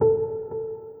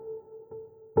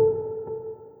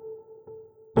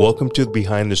Welcome to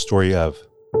Behind the Story of.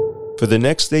 For the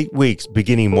next 8 weeks,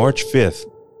 beginning March 5th,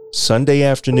 Sunday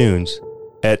afternoons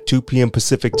at 2 p.m.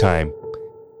 Pacific Time,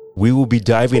 we will be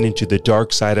diving into the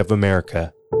dark side of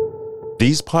America.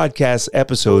 These podcast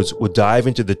episodes will dive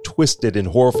into the twisted and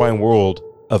horrifying world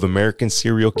of American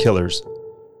serial killers.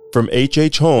 From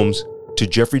H.H. Holmes to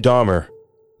Jeffrey Dahmer,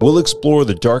 we'll explore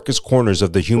the darkest corners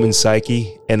of the human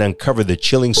psyche and uncover the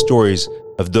chilling stories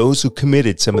of those who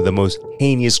committed some of the most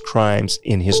heinous crimes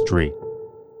in history.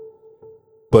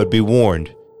 But be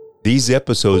warned, these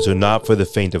episodes are not for the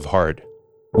faint of heart.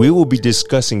 We will be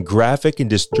discussing graphic and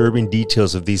disturbing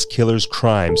details of these killers'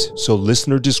 crimes, so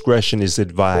listener discretion is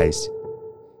advised.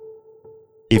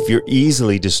 If you're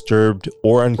easily disturbed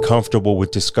or uncomfortable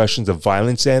with discussions of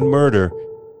violence and murder,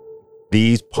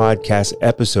 these podcast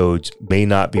episodes may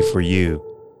not be for you.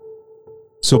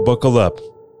 So buckle up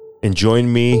and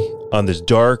join me on this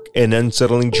dark and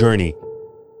unsettling journey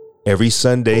every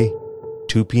Sunday,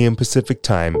 2 p.m. Pacific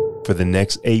Time for the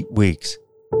next 8 weeks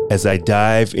as I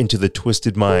dive into the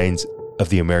twisted minds of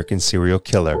the American serial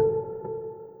killer.